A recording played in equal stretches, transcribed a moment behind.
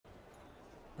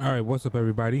Alright, what's up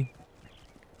everybody?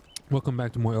 Welcome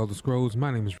back to more Elder Scrolls. My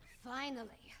name is... Finally!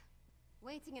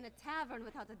 Waiting in a tavern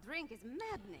without a drink is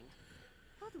maddening.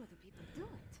 How do other people do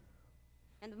it?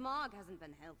 And Mog hasn't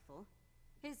been helpful.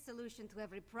 His solution to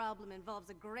every problem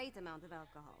involves a great amount of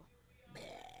alcohol.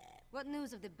 What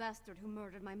news of the bastard who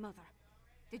murdered my mother?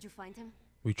 Did you find him?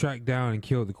 We tracked down and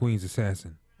killed the Queen's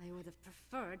assassin. I would have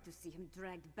preferred to see him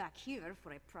dragged back here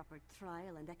for a proper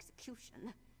trial and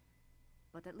execution.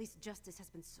 But at least justice has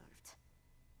been served.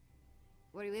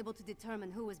 Were you able to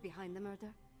determine who was behind the murder?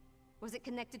 Was it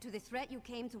connected to the threat you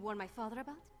came to warn my father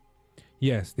about?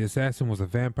 Yes, the assassin was a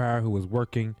vampire who was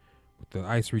working with the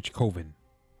Ice Reach Coven.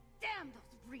 Damn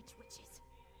those Reach witches!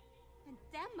 And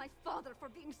damn my father for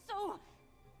being so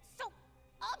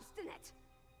obstinate!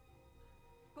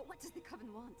 But what does the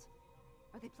Coven want?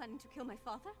 Are they planning to kill my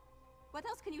father? What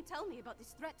else can you tell me about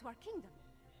this threat to our kingdom?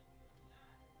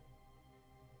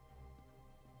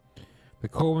 The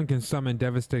Coven can summon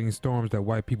devastating storms that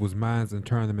wipe people's minds and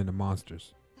turn them into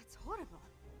monsters. That's horrible.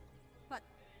 But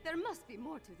there must be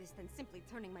more to this than simply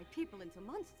turning my people into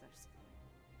monsters.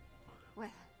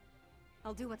 Well,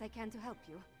 I'll do what I can to help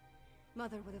you.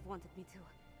 Mother would have wanted me to.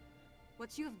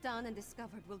 What you've done and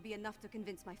discovered will be enough to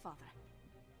convince my father.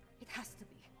 It has to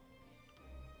be.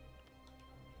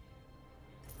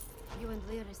 You and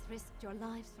Lyris risked your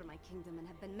lives for my kingdom and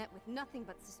have been met with nothing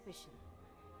but suspicion.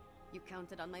 You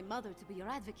counted on my mother to be your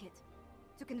advocate,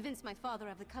 to convince my father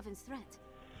of the Coven's threat.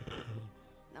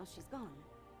 Now she's gone.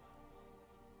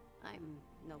 I'm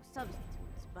no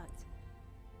substitute, but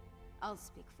I'll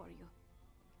speak for you.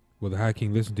 Will the High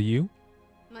King listen to you?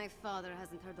 My father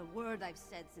hasn't heard a word I've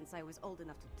said since I was old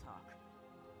enough to talk.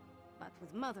 But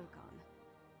with Mother gone,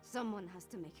 someone has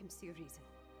to make him see reason.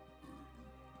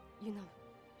 You know,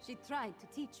 she tried to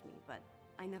teach me, but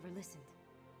I never listened.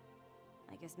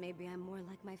 I guess maybe I'm more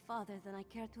like my father than I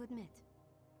care to admit.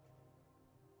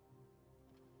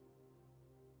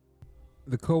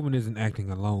 The Coven isn't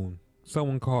acting alone.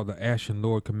 Someone called the Ashen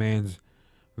Lord commands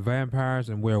vampires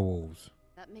and werewolves.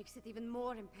 That makes it even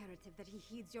more imperative that he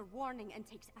heeds your warning and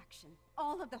takes action.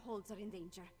 All of the holds are in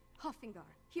danger. Hoffingar,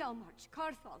 Hjalmarch,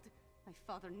 Karthald. My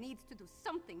father needs to do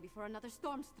something before another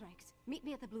storm strikes. Meet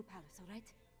me at the Blue Palace, all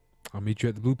right? I'll meet you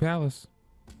at the Blue Palace.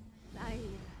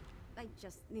 I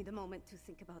just need a moment to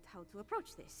think about how to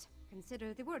approach this.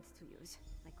 Consider the words to use.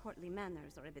 My courtly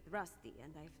manners are a bit rusty,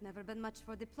 and I've never been much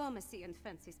for diplomacy and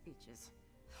fancy speeches.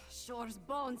 Shore's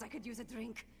bones, I could use a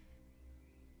drink.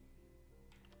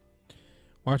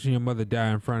 Watching your mother die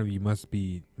in front of you must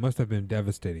have been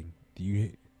devastating. Do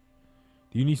you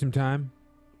need some time?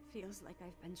 It feels like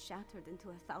I've been shattered into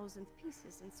 1,000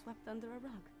 pieces and swept under a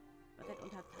rug. But I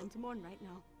don't have time to mourn right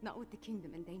now. Not with the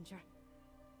kingdom in danger.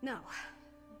 Now,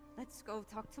 let's go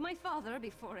talk to my father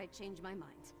before I change my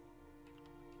mind.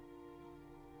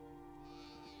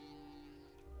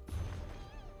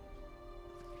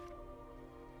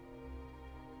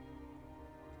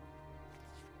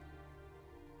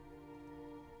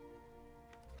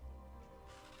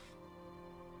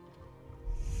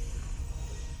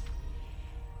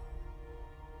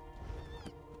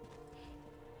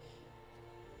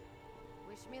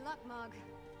 Wish me luck, Mog.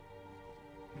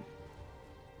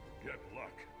 Get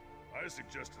luck. I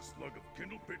suggest a slug of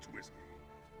Kindle Pitch whiskey.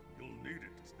 You'll need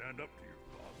it to stand up to your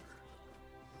father.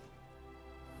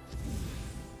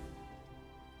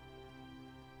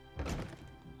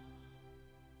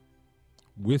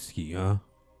 Whiskey, huh?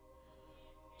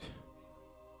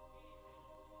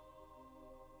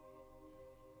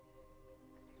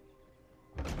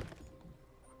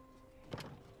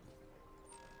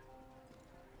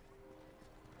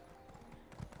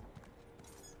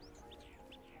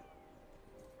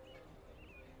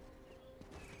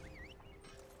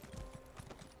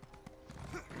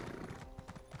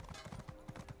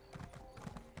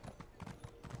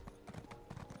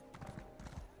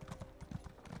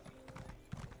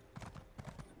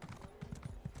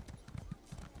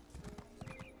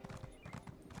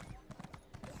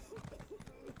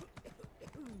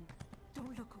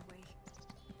 Don't look away.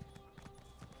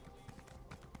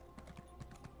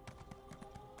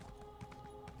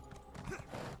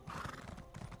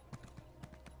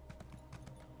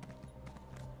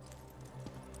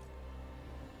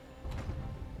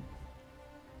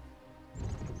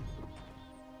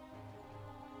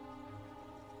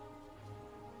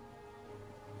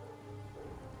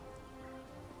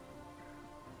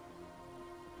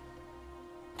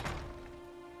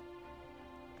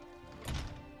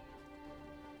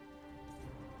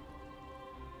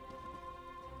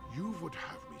 You would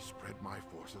have me spread my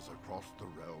forces across the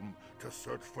realm to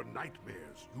search for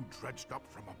nightmares you dredged up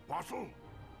from a bottle?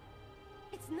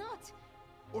 It's not.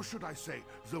 Or should I say,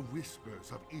 the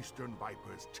whispers of eastern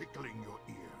vipers tickling your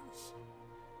ears?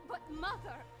 But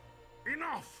Mother!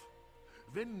 Enough!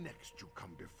 Then next you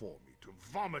come before me to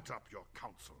vomit up your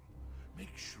counsel.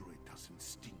 Make sure it doesn't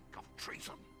stink of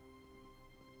treason.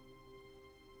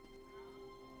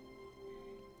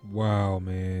 Wow,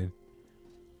 man.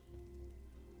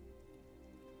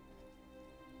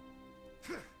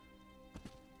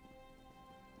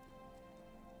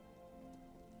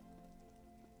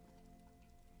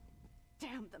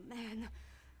 Damn the man.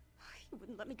 He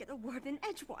wouldn't let me get a word in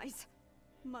edgewise.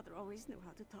 Mother always knew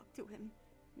how to talk to him.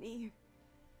 Me,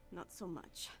 not so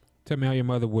much. Tell me how your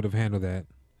mother would have handled that.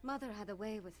 Mother had a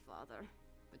way with Father,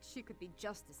 but she could be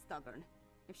just as stubborn.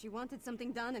 If she wanted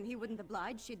something done and he wouldn't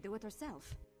oblige, she'd do it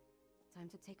herself. Time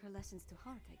to take her lessons to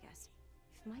heart, I guess.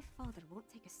 If my father won't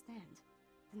take a stand,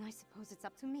 then I suppose it's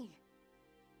up to me.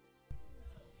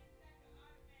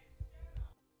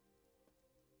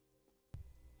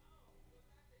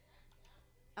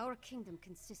 Our kingdom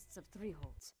consists of 3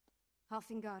 holds.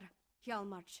 Halfingar,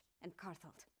 Hjalmarch, and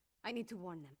Karthalt. I need to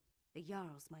warn them. The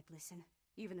Jarls might listen,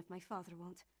 even if my father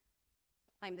won't.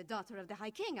 I'm the daughter of the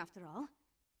High King, after all.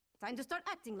 Time to start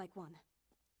acting like one.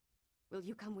 Will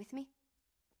you come with me?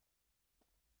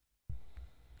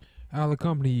 I'll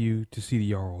accompany you to see the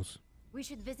Jarls. We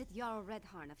should visit Jarl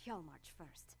Redharn of Hjalmarch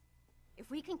first. If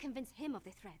we can convince him of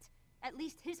the threat, at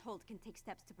least his hold can take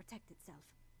steps to protect itself.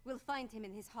 We'll find him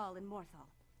in his hall in Morthal.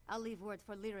 I'll leave word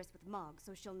for Lyris with Mog,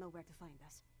 so she'll know where to find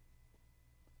us.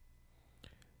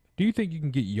 Do you think you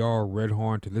can get Jarl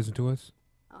Redhorn to listen to us?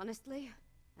 Honestly,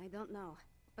 I don't know.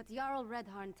 But Jarl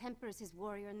Redharn tempers his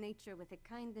warrior nature with a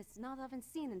kindness not often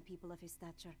seen in people of his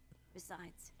stature.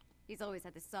 Besides, he's always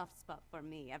had a soft spot for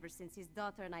me, ever since his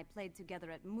daughter and I played together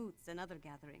at moots and other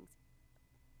gatherings.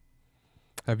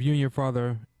 Have you and your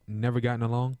father never gotten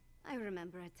along? I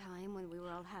remember a time when we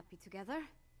were all happy together.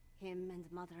 Him and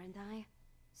Mother and I.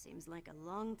 Seems like a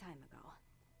long time ago.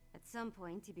 At some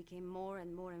point, he became more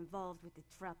and more involved with the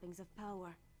trappings of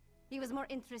power. He was more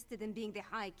interested in being the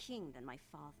High King than my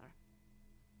father.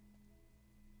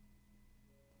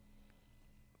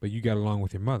 But you got along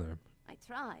with your mother. I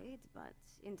tried, but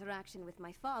interaction with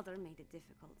my father made it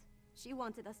difficult. She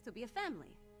wanted us to be a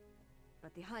family.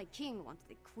 But the High King wanted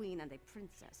a queen and a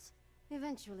princess.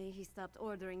 Eventually, he stopped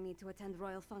ordering me to attend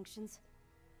royal functions.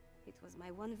 It was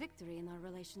my one victory in our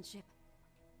relationship.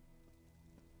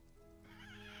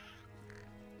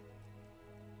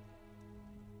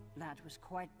 That was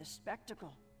quite the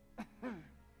spectacle.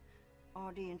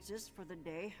 Audiences for the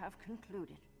day have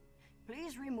concluded.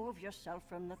 Please remove yourself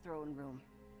from the throne room.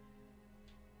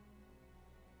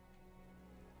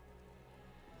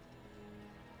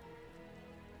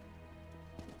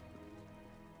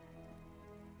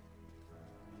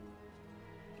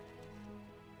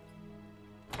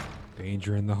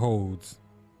 Danger in the holds.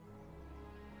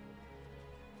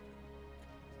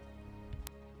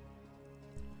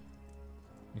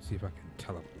 Let me see if I can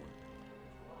teleport.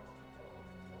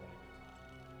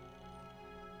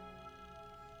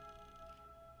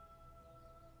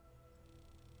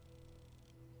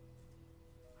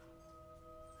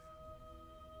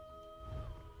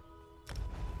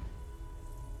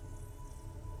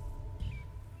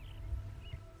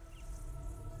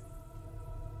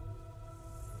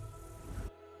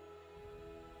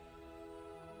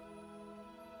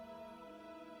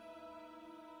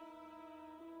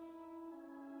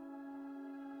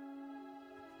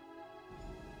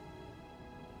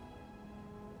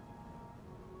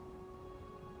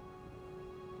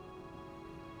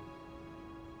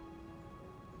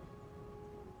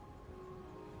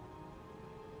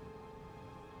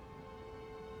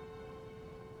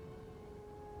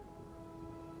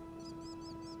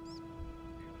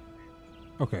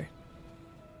 Okay.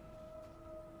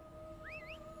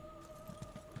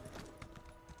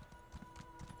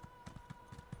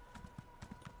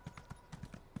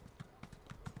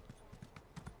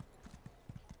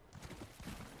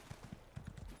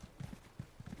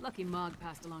 Lucky Mog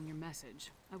passed along your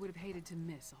message. I would have hated to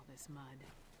miss all this mud.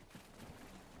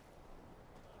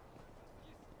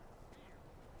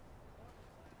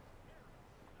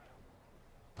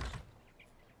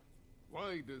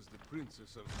 Why does the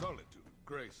Princess of Solitude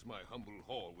grace my humble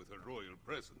hall with her royal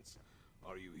presence?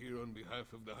 Are you here on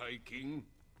behalf of the High King?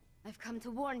 I've come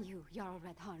to warn you, Jarl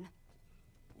Redharn.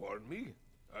 Warn me?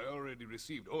 I already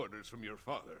received orders from your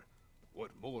father.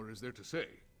 What more is there to say?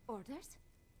 Orders?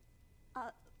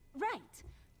 Right.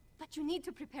 But you need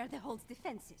to prepare the hold's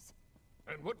defenses.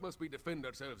 And what must we defend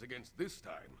ourselves against this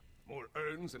time? More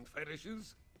urns and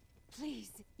fetishes?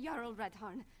 Please, Jarl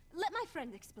Redharn, let my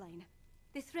friend explain.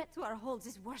 The threat to our holds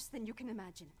is worse than you can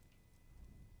imagine.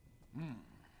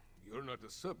 you're not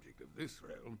a subject of this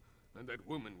realm, and that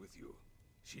woman with you,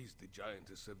 she's the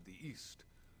giantess of the East.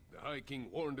 The High King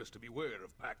warned us to beware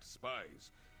of packed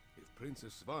spies. If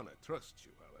Princess Svanna trusts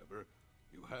you, however,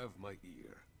 you have my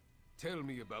ear. Tell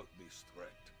me about this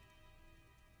threat.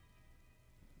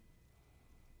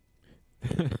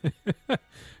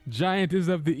 Giantess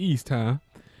of the East, huh?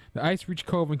 The Ice Reach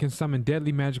Coven can summon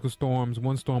deadly magical storms.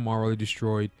 One storm already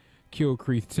destroyed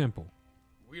Kilcreath Temple.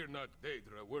 We're not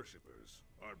Daedra worshippers.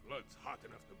 Our blood's hot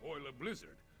enough to boil a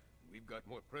blizzard. We've got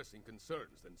more pressing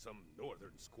concerns than some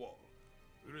northern squall.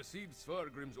 We received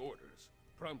Svargrim's orders,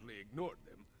 promptly ignored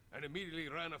them, and immediately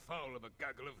ran afoul of a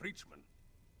gaggle of Reachmen.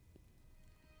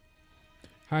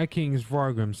 High King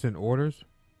Svargrim sent orders?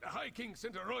 The High King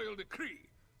sent a royal decree,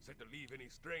 said to leave any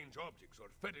strange objects or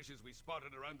fetishes we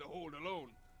spotted around the hold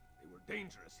alone. They were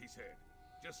dangerous, he said.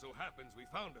 Just so happens we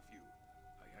found a few.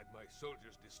 I had my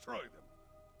soldiers destroy them.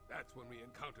 That's when we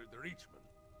encountered the Reachmen.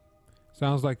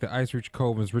 Sounds like the Ice Reach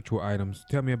Coven's ritual items.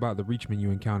 Tell me about the Reachmen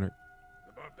you encountered.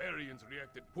 The barbarians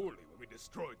reacted poorly when we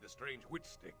destroyed the strange witch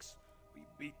sticks. We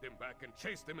beat them back and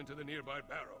chased them into the nearby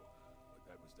barrow. But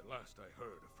that was the last I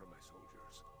heard from my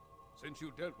soldiers. Since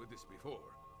you dealt with this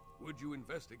before, would you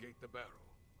investigate the barrow?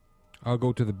 I'll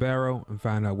go to the barrow and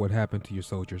find out what happened to your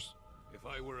soldiers. If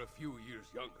I were a few years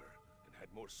younger and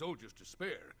had more soldiers to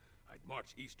spare, I'd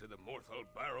march east to the Morthal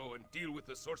Barrow and deal with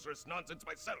the sorceress nonsense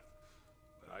myself.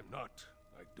 But I'm not,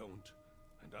 I don't,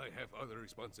 and I have other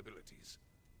responsibilities.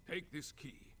 Take this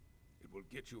key. It will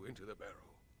get you into the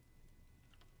barrow.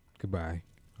 Goodbye.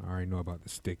 I already know about the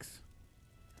sticks.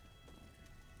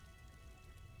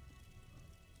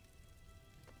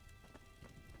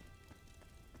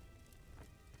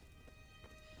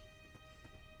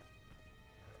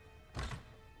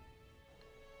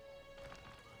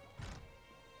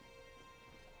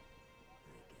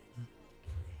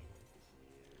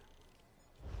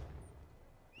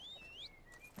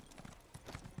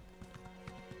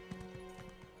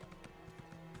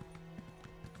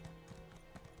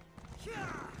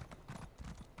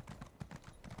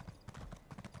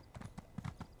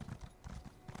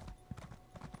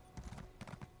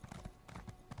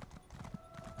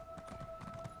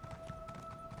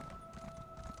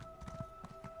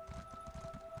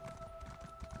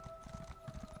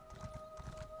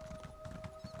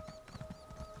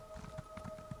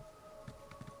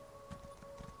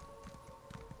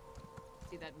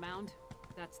 See that mound?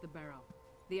 That's the barrow.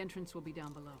 The entrance will be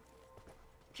down below.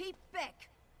 Keep back!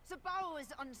 The barrow is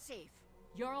unsafe.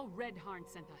 Jarl Redharn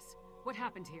sent us. What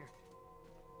happened here?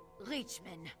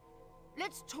 Reachmen.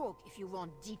 Let's talk if you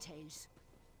want details.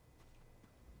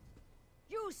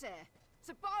 You, sir!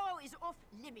 The barrow is off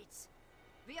limits.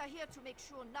 We are here to make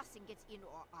sure nothing gets in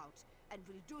or out, and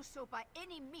will do so by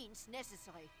any means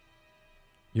necessary.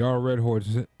 Y'all Red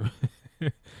Horn.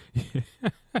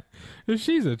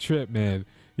 She's a trip, man.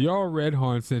 Y'all Red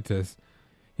Horn sent us.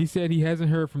 He said he hasn't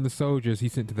heard from the soldiers he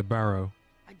sent to the barrow.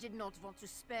 I did not want to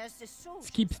spare the soldiers.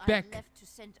 Keeps I back. left to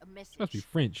send a message. Must be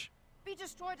French. We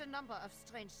destroyed a number of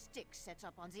strange sticks set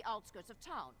up on the outskirts of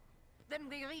town. Then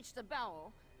we reached the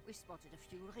barrow. We spotted a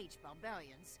few Reach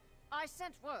barbarians. I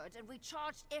sent word and we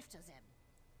charged after them.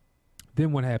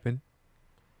 Then what happened?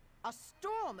 A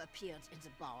storm appeared in the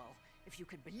barrow, if you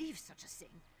could believe such a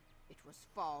thing. It was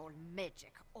foul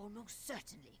magic, almost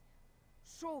certainly.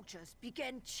 Soldiers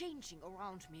began changing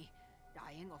around me,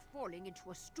 dying or falling into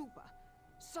a stupor.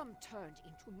 Some turned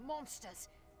into monsters,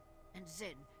 and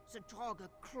then the Draugr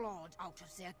clawed out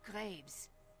of their graves.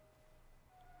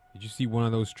 Did you see one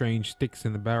of those strange sticks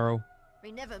in the barrow?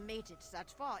 We never made it that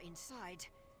far inside,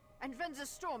 and when the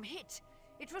storm hit,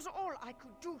 it was all I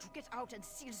could do to get out and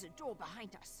seal the door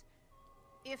behind us.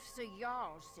 If the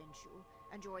Jarl sent you,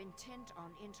 and you're intent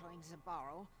on entering the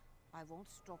barrow, I won't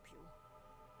stop you.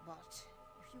 But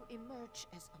if you emerge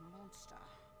as a monster...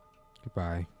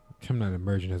 Goodbye. I'm not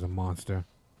emerging as a monster.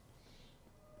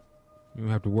 You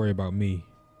don't have to worry about me.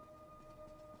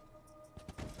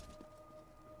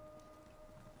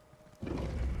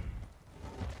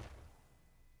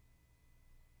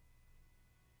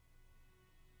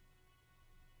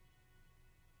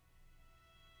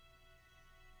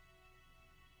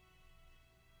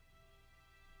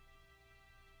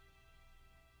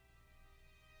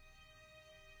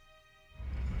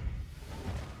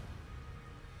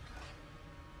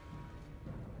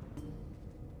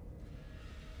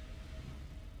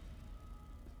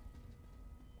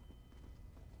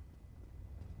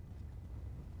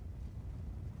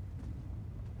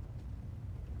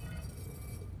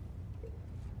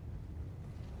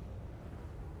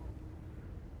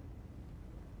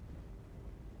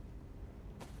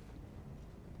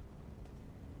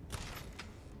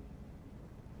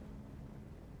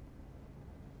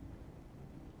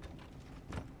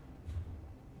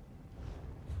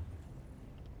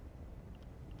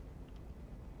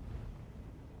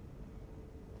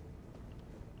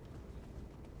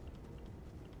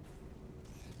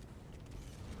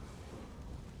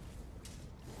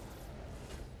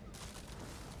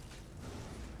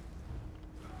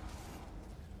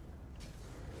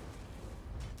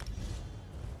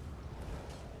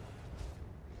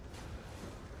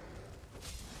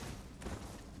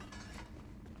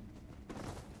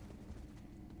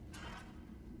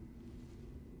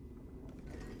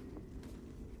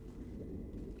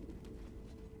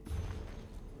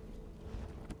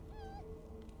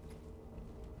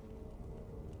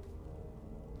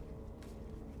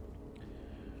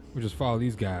 We'll just follow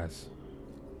these guys.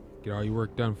 Get all your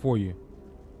work done for you.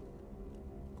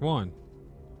 Come on.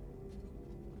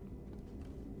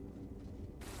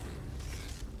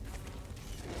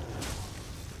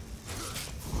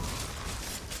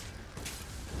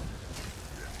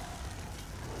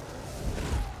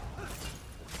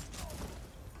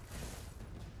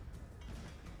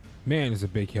 Man, it's a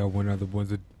big help when other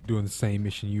ones are doing the same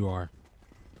mission you are.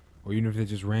 Or even if they're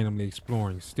just randomly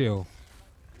exploring, still.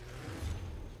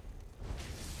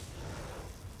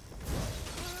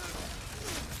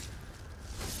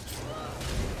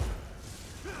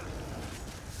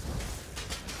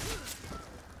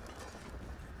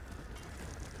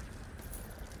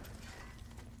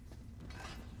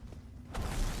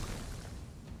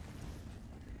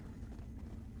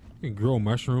 You can grow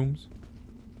mushrooms.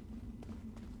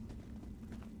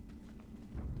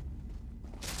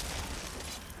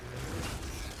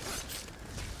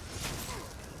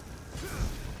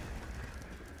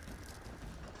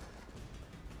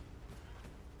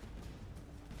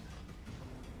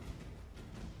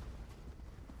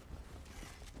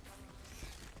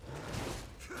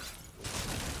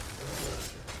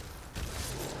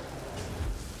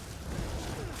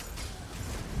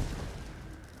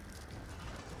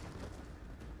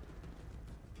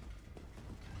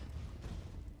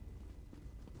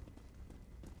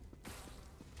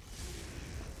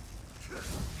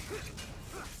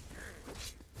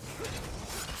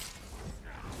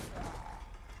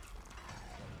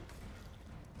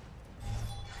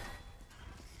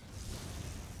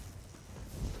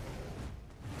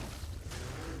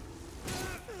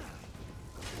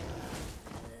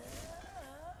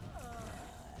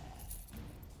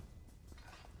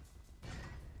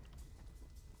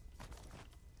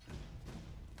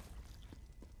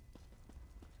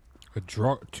 A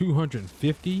draw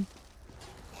 250?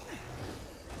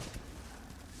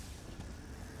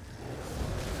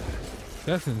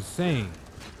 That's insane.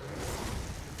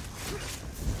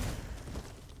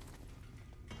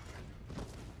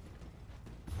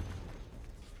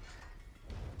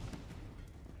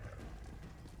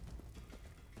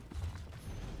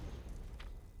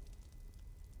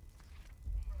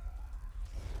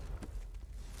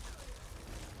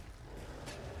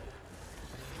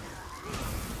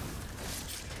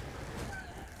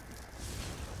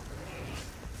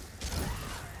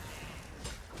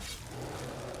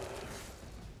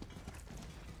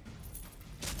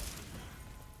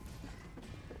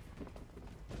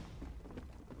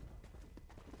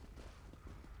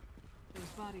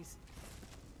 Bodies.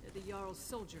 They're the Jarl's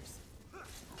soldiers.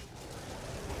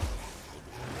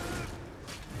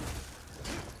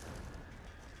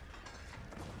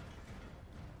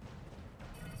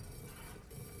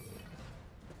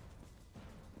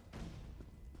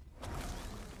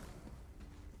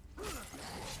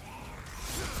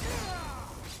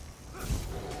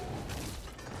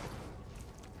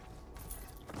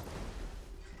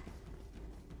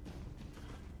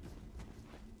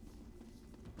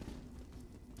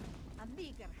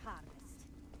 Meager harvest.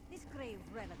 This grave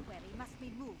reliquary must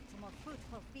be moved to more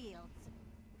fruitful fields.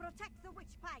 Protect the witch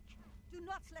pike. Do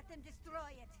not let them destroy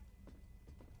it.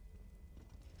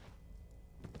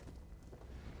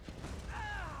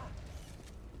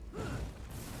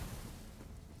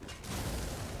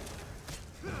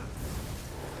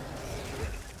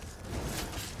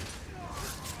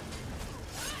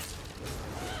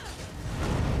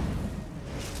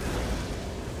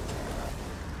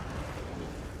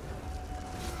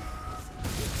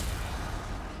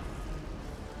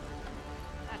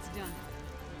 Done.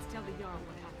 Let's tell the Jarl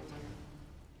what happened here.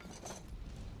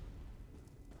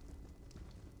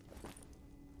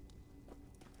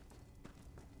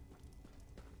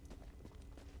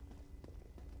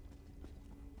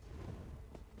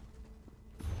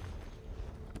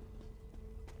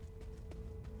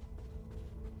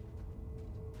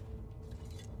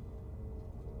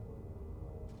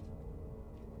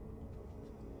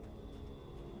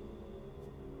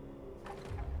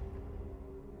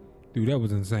 Dude, that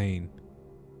was insane.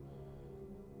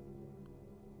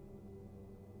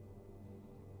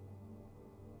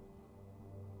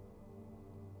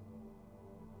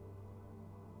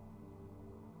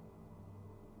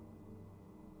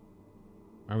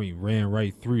 I mean, ran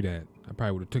right through that. I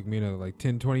probably would have took me another like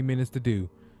 10-20 minutes to do.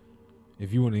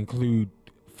 If you want to include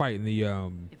fighting the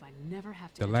If I never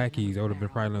have to lackeys, I would have been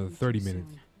probably another 30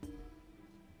 minutes.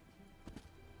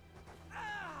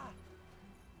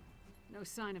 No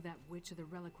sign of that witch or the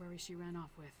reliquary she ran off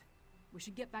with. We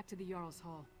should get back to the Jarl's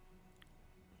Hall.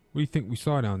 What do you think we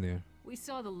saw down there? We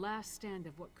saw the last stand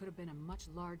of what could have been a much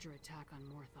larger attack on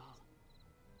Morthal.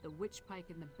 The witch pike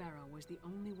in the barrow was the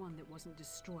only one that wasn't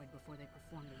destroyed before they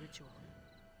performed the ritual.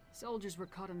 Soldiers were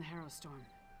caught in the Harrow Storm,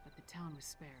 but the town was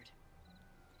spared.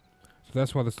 So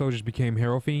that's why the soldiers became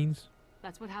Harrow Fiends?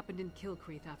 That's what happened in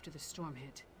Kilcreath after the storm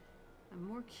hit. I'm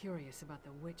more curious about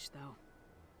the witch, though.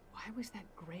 Why was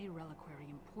that gray reliquary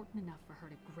important enough for her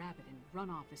to grab it and run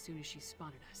off as soon as she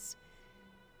spotted us?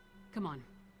 Come on,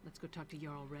 let's go talk to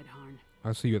Jarl Redharn.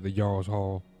 I'll see you at the Jarl's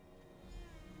Hall.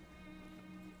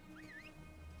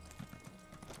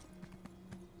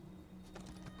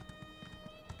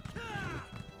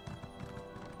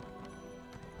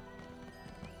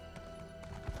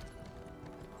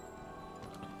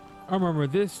 I remember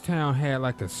this town had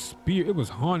like a spear. It was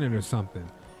haunted or something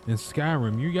in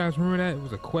Skyrim. You guys remember that? It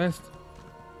was a quest.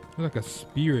 It was like a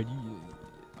spirit.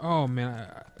 Oh man,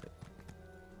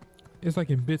 it's like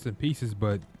in bits and pieces,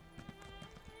 but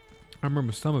I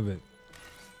remember some of it.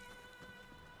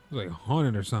 It was like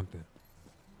haunted or something.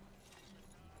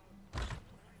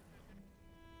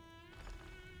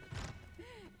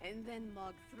 And then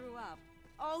Mog threw up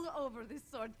all over the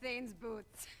Sword Thane's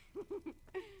boots.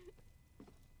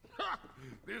 Ha!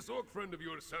 This orc friend of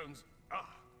yours sounds...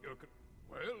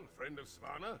 Well, friend of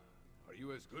Svanna, are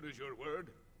you as good as your word?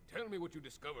 Tell me what you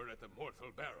discovered at the Mortal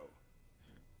Barrow.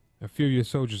 A few of your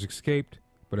soldiers escaped,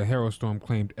 but a Harrow Storm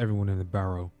claimed everyone in the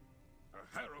barrow.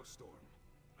 A Harrow Storm?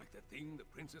 Like the thing the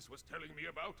princess was telling me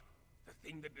about? The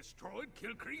thing that destroyed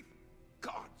Kilcreath?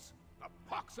 Gods! A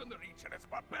pox on the Reach and its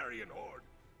barbarian horde!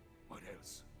 What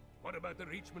else? What about the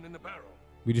Reachmen in the barrow?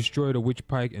 We destroyed a witch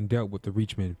pike and dealt with the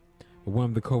Reachmen, but one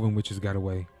of the Coven witches got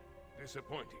away.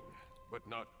 Disappointing, but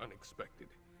not unexpected.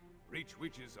 Reach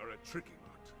witches are a tricky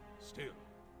lot. Still,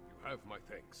 you have my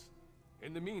thanks.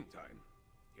 In the meantime,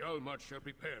 Hjalmar shall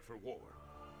prepare for war.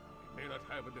 We may not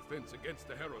have a defense against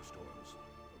the Harrow Storms,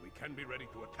 but we can be ready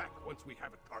to attack once we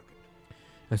have a target.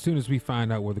 As soon as we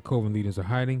find out where the Coven leaders are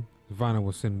hiding, Vanna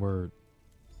will send word.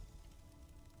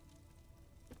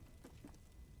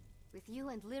 With you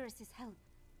and Lyris's help,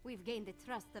 we've gained the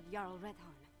trust of Jarl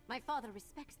Redharn. My father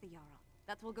respects the Jarl.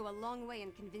 That will go a long way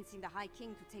in convincing the High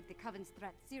King to take the Coven's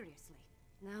threat seriously.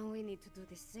 Now we need to do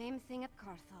the same thing at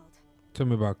Carthold. Tell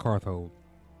me about Carthold.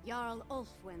 Jarl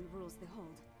Ulfwen rules the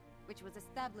Hold, which was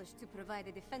established to provide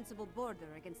a defensible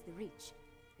border against the Reach.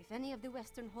 If any of the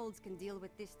Western Holds can deal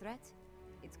with this threat,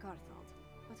 it's Carthold.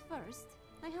 But first,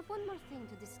 I have one more thing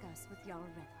to discuss with Jarl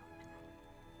Redharn.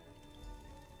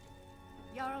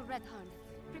 Jarl Redharn,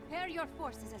 prepare your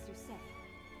forces as you say,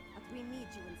 but we need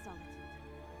you in solitude.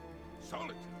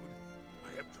 Solitude?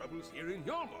 I have troubles here in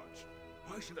Hjalmarch.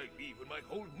 Why should I leave when my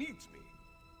hold needs me?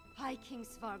 High King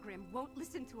Svargrim won't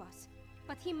listen to us,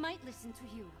 but he might listen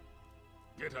to you.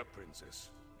 Get up, Princess.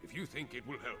 If you think it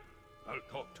will help, I'll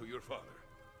talk to your father.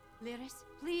 Lyris,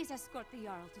 please escort the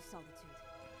Jarl to solitude.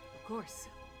 Of course.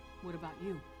 What about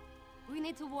you? We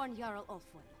need to warn Jarl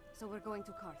Ulfwen, so we're going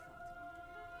to Carthold.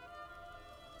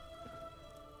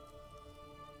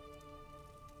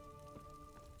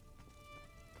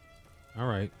 All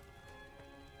right.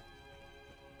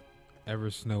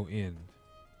 Eversnow End.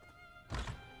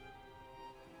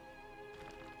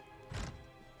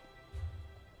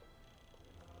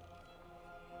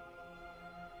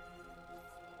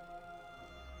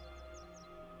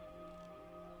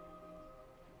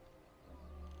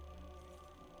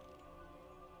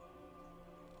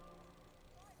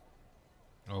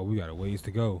 Oh, we got a ways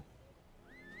to go.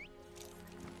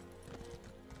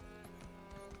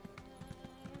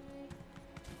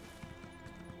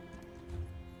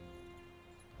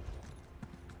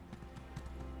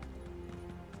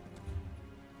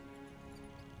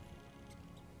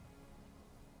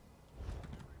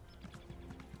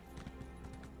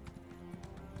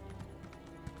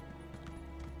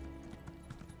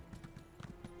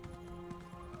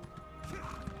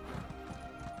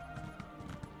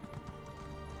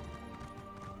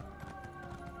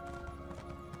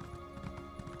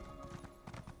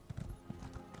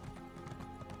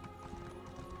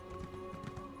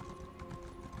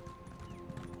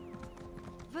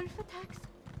 Wolf attacks?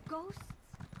 Ghosts?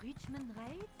 Reachman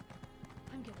raids?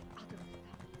 I'm getting ugly with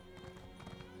that.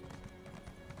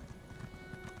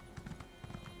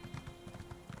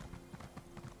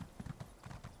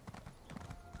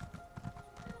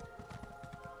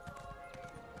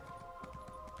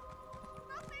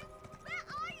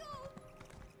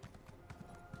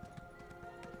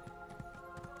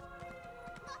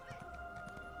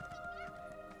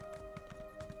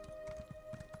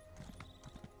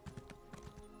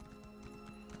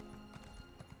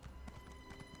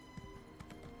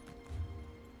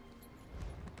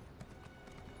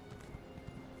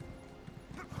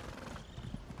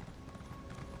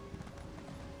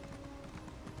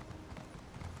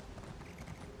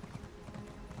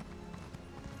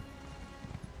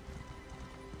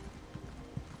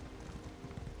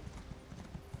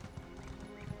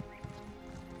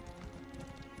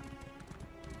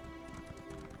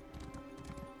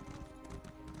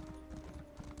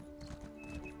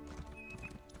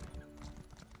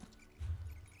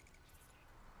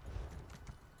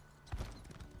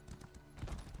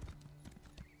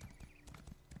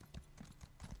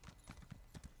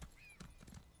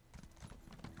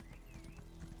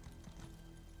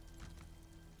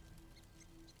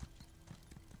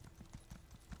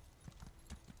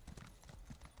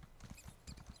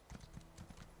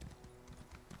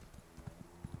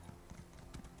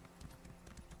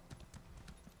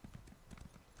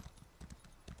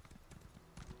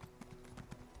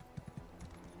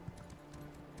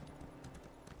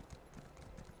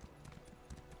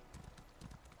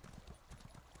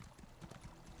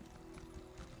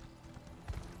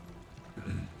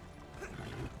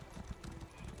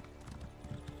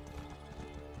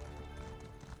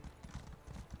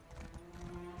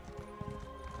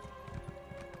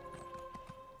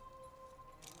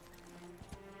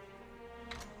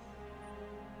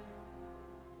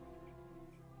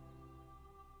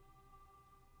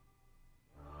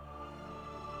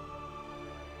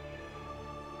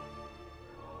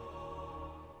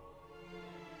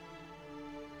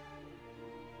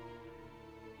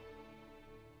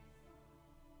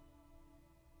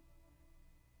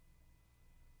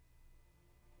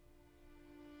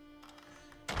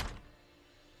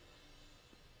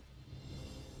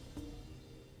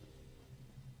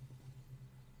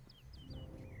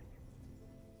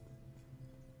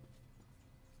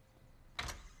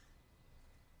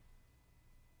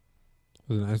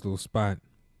 was a nice little spot.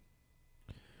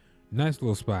 Nice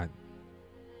little spot.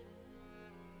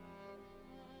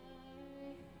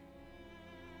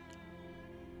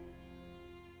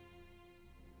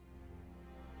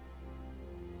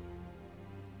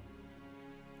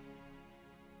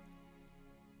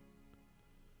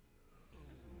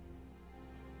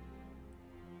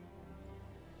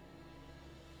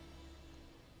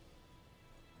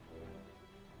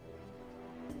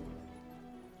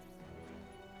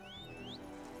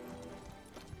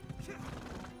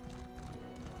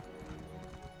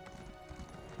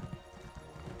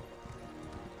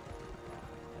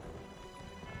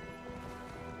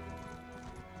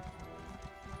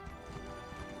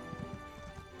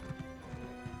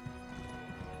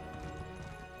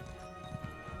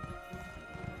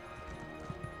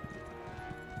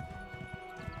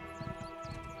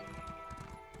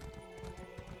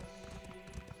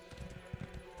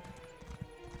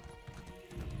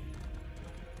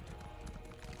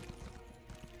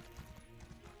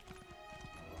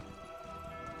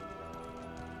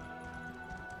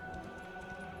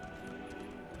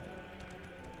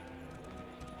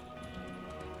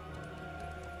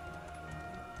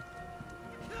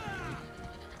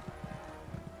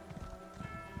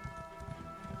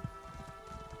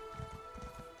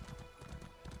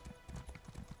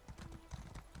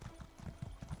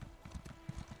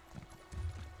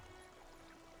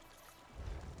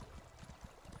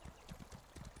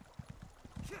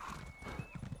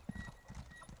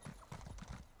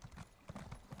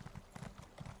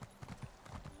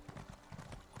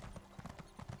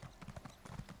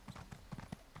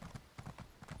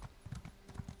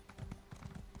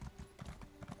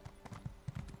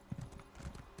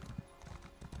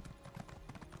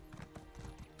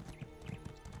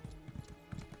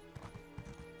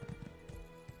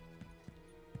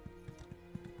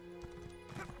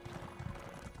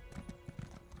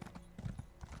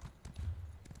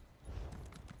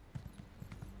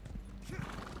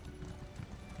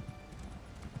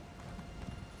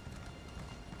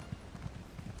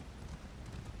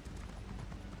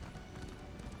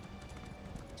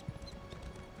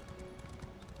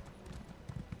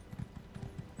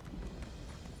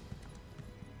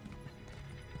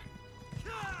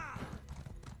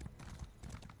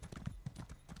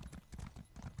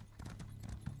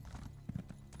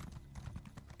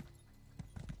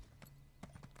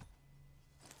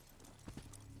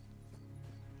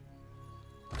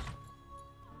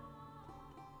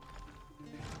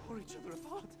 Tore each other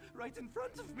apart right in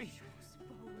front of me.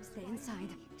 Stay inside.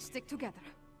 Stick together.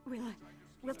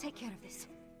 We'll take care of this.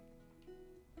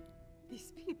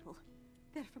 These people,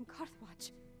 they're from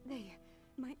Carthwatch. They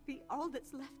might be all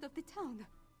that's left of the town.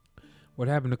 What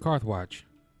happened to Carthwatch?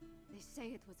 They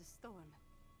say it was a storm.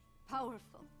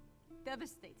 Powerful.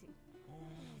 Devastating.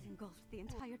 It engulfed the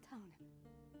entire town.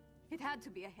 It had to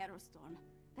be a Harrow storm.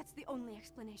 That's the only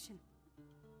explanation.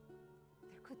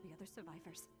 There could be other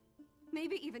survivors.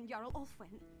 Maybe even Jarl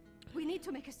Ulfwin. We need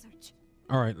to make a search.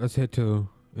 Alright, let's head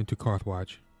into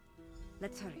Carthwatch.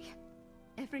 Let's hurry.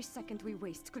 Every second we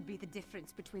waste could be the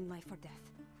difference between life or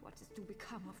death. What is to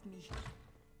become of me?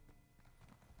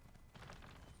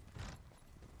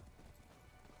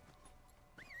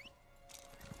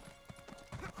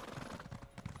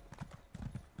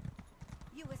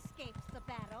 You escaped the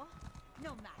barrow?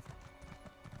 No matter.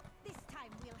 This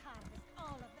time we'll harvest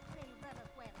all of the Grey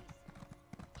reliquaries.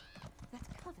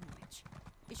 That Coven witch.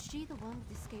 Is she the one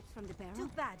that escaped from the barrow? Too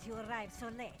bad you arrived so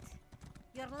late.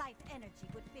 Your life energy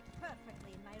would fit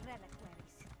perfectly in my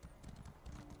reliquaries.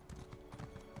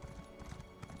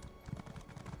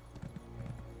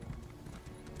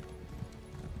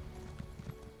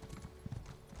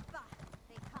 Bah,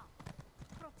 they come.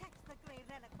 Protect the Grey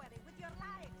reliquary with your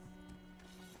lives!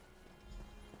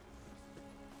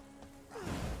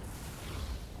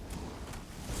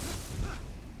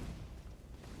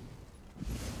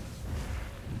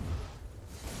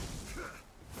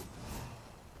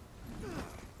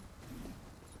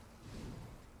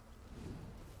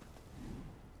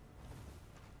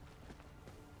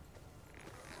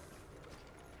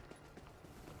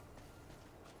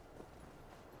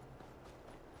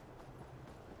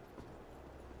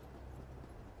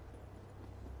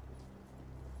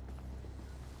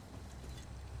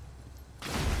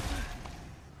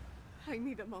 I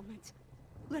need a moment.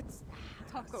 Let's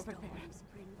talk over there. Storms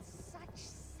bring such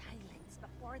silence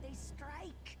before they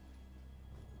strike.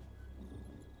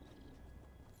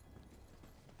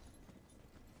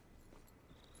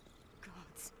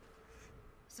 Gods.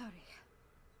 Sorry.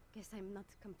 Guess I'm not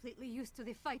completely used to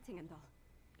the fighting and all.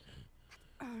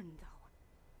 That urn, though.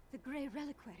 The Grey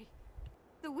reliquary.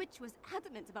 The witch was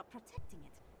adamant about protecting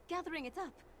it. gathering it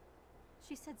up.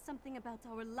 She said something about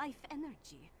our life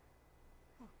energy.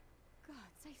 Oh,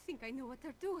 gods, I think I know what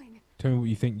they're doing. Tell me what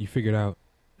you think you figured out.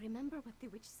 Remember what the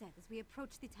witch said as we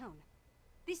approached the town.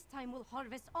 This time we'll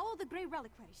harvest all the grey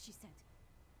reliquaries, she said.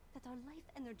 That our life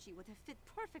energy would have fit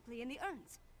perfectly in the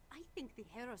urns. I think the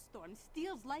Hero Storm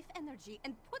steals life energy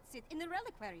and puts it in the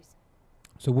reliquaries.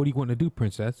 So what do you want to do,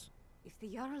 Princess? If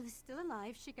the Jarl is still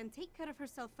alive, she can take care of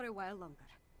herself for a while longer.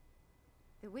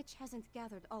 The witch hasn't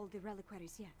gathered all the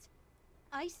reliquaries yet.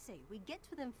 I say we get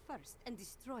to them first and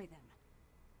destroy them.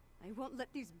 I won't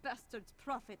let these bastards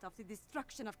profit off the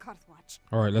destruction of Carthwatch.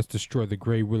 Alright, let's destroy the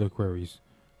grey reliquaries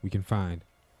we can find.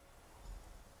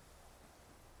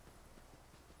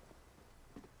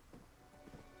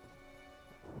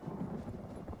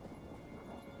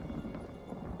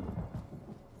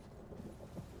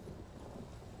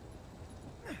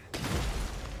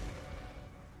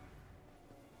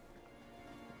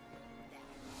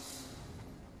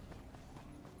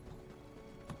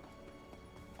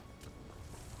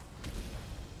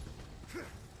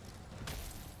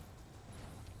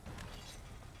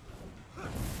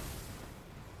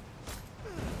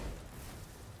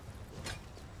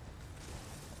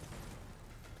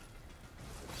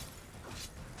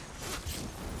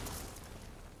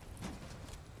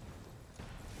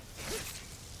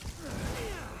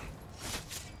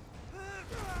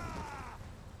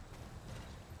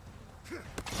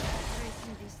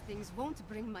 Things won't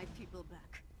bring my people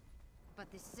back. But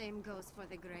the same goes for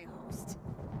the Grey Host.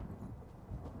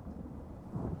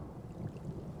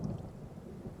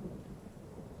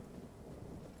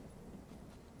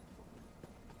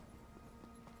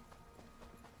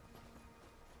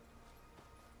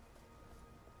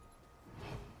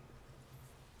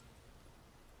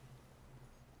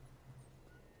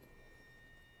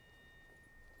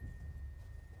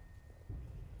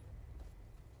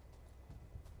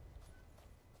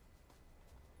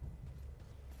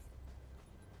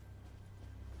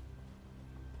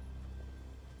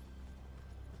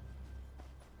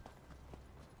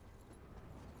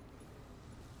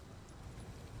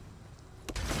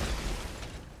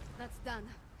 That's done.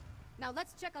 Now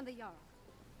let's check on the Jarl.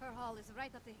 Her hall is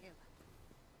right up the hill.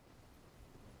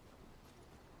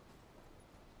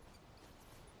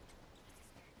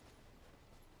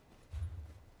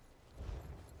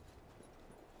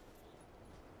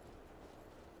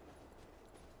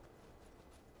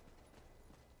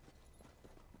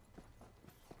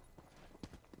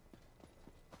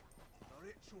 The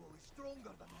ritual is stronger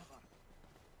than ever.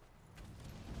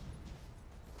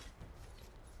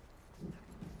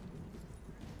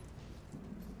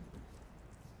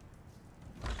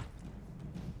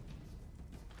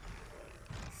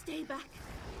 Stay back.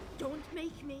 Don't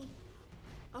make me.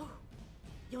 Oh,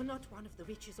 you're not one of the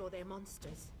witches or their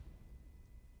monsters.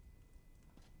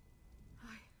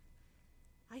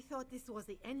 I thought this was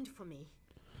the end for me.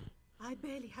 I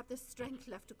barely have the strength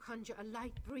left to conjure a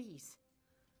light breeze.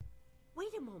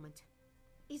 Wait a moment.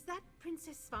 Is that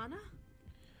Princess Svana?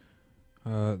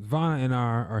 Vana and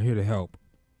I are here to help.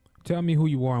 Tell me who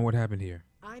you are and what happened here.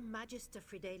 I'm Magister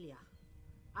Fridelia.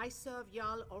 I serve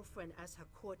Jarl Ulfren as her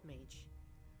court mage.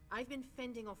 I've been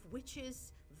fending off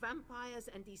witches, vampires,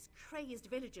 and these crazed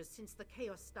villagers since the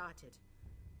chaos started.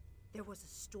 There was a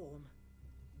storm,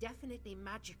 definitely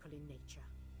magical in nature.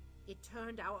 It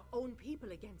turned our own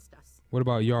people against us. What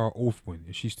about Jarl Ulfwin?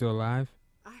 Is she still alive?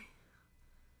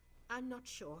 I'm not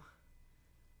sure.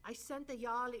 I sent the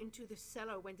Jarl into the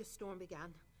cellar when the storm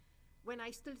began, when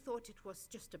I still thought it was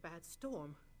just a bad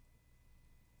storm.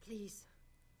 Please,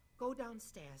 go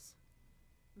downstairs.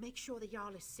 Make sure the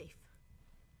Jarl is safe.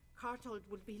 Cartold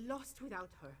would be lost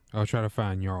without her. I'll try to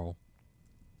find Jarl.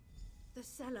 The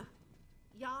cellar.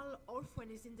 Jarl Ulfwen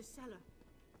is in the cellar.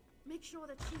 Make sure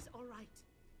that she's all right.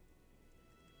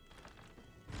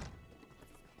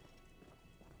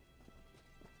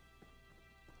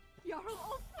 Jarl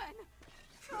Ulfwen!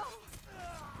 Oh.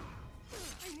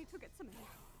 I need to get some air.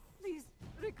 Please,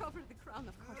 recover the crown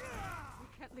of Carthage. We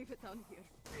can't leave it down here.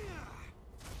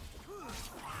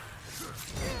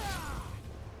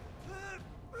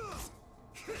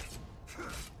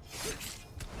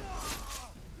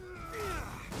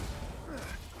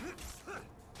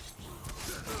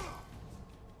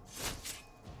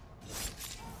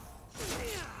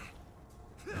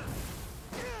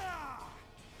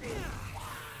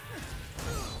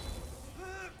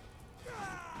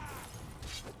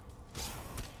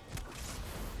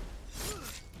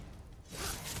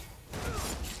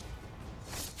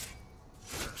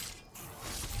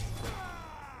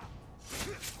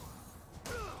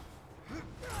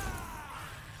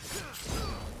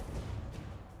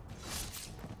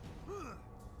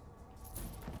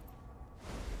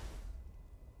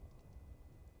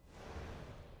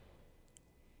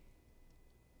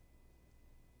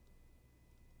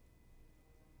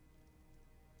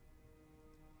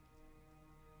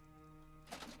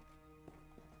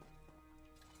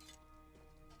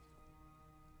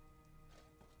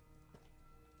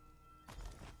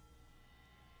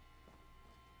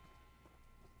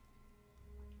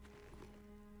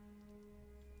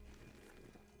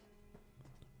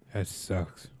 That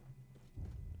sucks.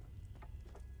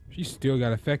 She still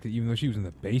got affected even though she was in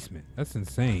the basement. That's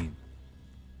insane.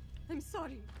 I'm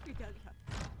sorry, Fidelia.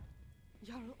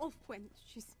 Jarl Ulfwen,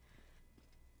 she's...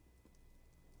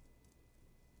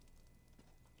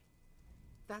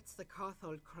 That's the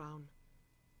Carthold crown.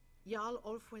 Jarl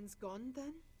Ulfwen's gone,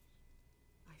 then?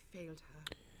 I failed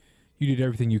her. You did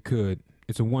everything you could.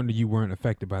 It's a wonder you weren't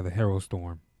affected by the Harrow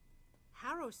Storm.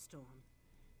 Harrow Storm?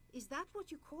 Is that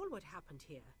what you call what happened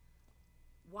here?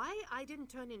 Why I didn't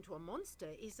turn into a monster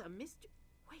is a mystery.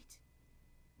 Wait.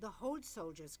 The Hold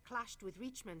soldiers clashed with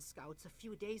Reachman scouts a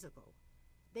few days ago.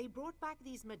 They brought back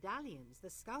these medallions the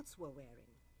scouts were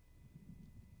wearing.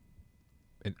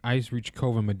 An Ice Reach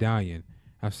Coven medallion.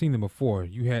 I've seen them before.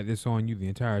 You had this on you the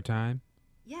entire time?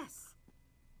 Yes.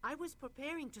 I was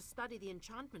preparing to study the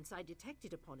enchantments I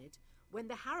detected upon it when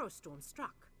the Harrow Storm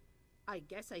struck. I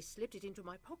guess I slipped it into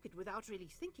my pocket without really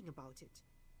thinking about it.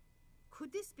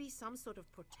 Could this be some sort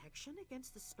of protection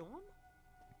against the storm?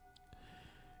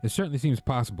 It certainly seems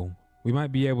possible. We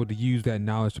might be able to use that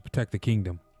knowledge to protect the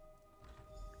kingdom.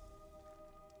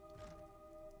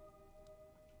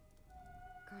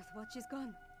 Garthwatch is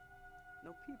gone.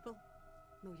 No people,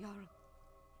 no Jarl.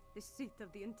 The seat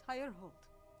of the entire hold.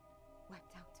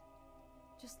 Wiped out.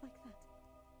 Just like that.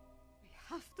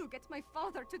 I have to get my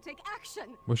father to take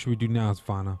action! What should we do now,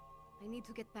 Svanna? I need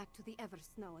to get back to the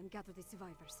Eversnow and gather the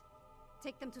survivors.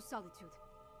 Take them to Solitude,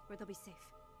 where they'll be safe.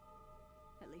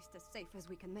 At least as safe as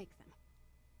we can make them.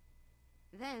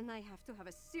 Then I have to have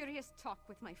a serious talk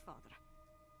with my father.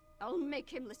 I'll make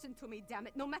him listen to me, damn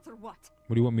it, no matter what.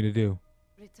 What do you want me to do?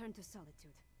 Return to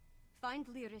Solitude. Find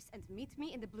Lyris and meet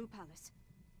me in the Blue Palace.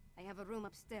 I have a room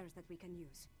upstairs that we can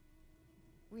use.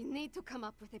 We need to come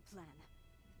up with a plan.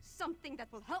 Something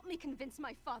that will help me convince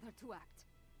my father to act.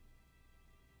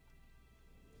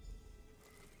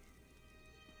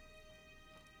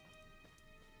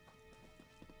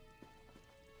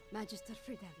 Magister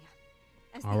Fidelia.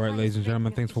 All right, ladies and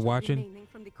gentlemen, thanks for watching.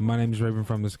 My name is Raven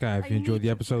from the Sky. If you enjoyed the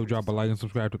episode, drop a like and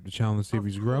subscribe to the channel and the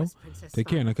series grow. Take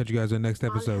care, and I'll catch you guys in the next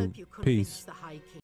episode. Peace.